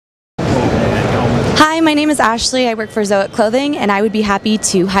Hi, my name is Ashley. I work for Zoic Clothing, and I would be happy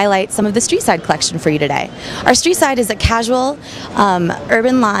to highlight some of the street side collection for you today. Our street side is a casual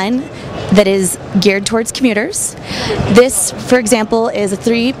urban line that is geared towards commuters. This, for example, is a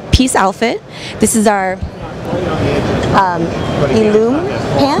three-piece outfit. This is our Illume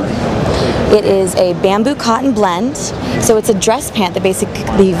pant. It is a bamboo cotton blend, so it's a dress pant that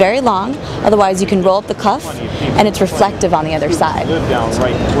basically very long, otherwise you can roll up the cuff and it's reflective on the other side.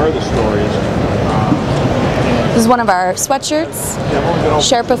 This is one of our sweatshirts,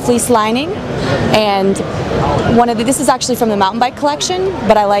 Sherpa fleece lining, and this is actually from the mountain bike collection,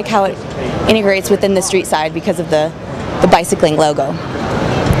 but I like how it integrates within the street side because of the bicycling logo.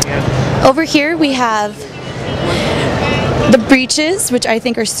 Over here we have the breeches, which I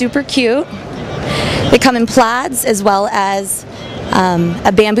think are super cute. They come in plaids as well as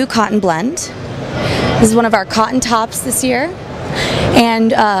a bamboo cotton blend. This is one of our cotton tops this year.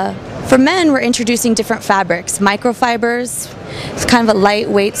 And for men, we're introducing different fabrics, microfibers. It's kind of a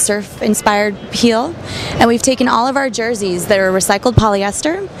lightweight surf-inspired heel. And we've taken all of our jerseys that are recycled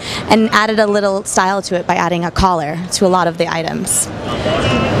polyester and added a little style to it by adding a collar to a lot of the items.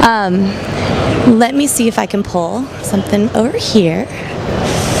 Let me see if I can pull something over here.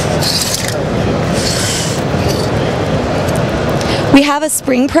 We have a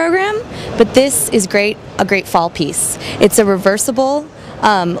spring program, but this is a great fall piece. It's a reversible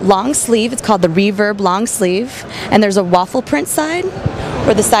long sleeve. It's called the Reverb long sleeve, and there's a waffle print side,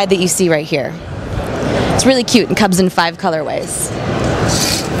 or the side that you see right here. It's really cute and comes in 5 colorways.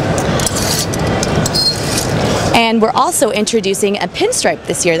 And we're also introducing a pinstripe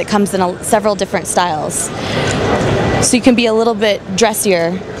this year that comes in several different styles. So you can be a little bit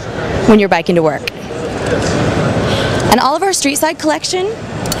dressier when you're biking to work. And all of our street side collection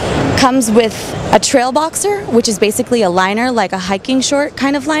comes with a trail boxer, which is basically a liner, like a hiking short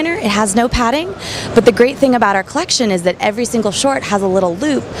kind of liner. It has no padding, but the great thing about our collection is that every single short has a little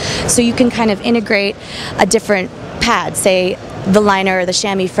loop, so you can kind of integrate a different pad. Say the liner or the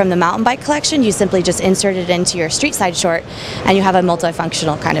chamois from the mountain bike collection, you simply just insert it into your street side short and you have a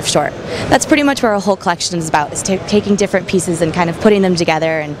multifunctional kind of short. That's pretty much what our whole collection is about, is taking different pieces and kind of putting them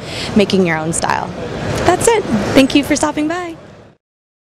together and making your own style. That's it. Thank you for stopping by.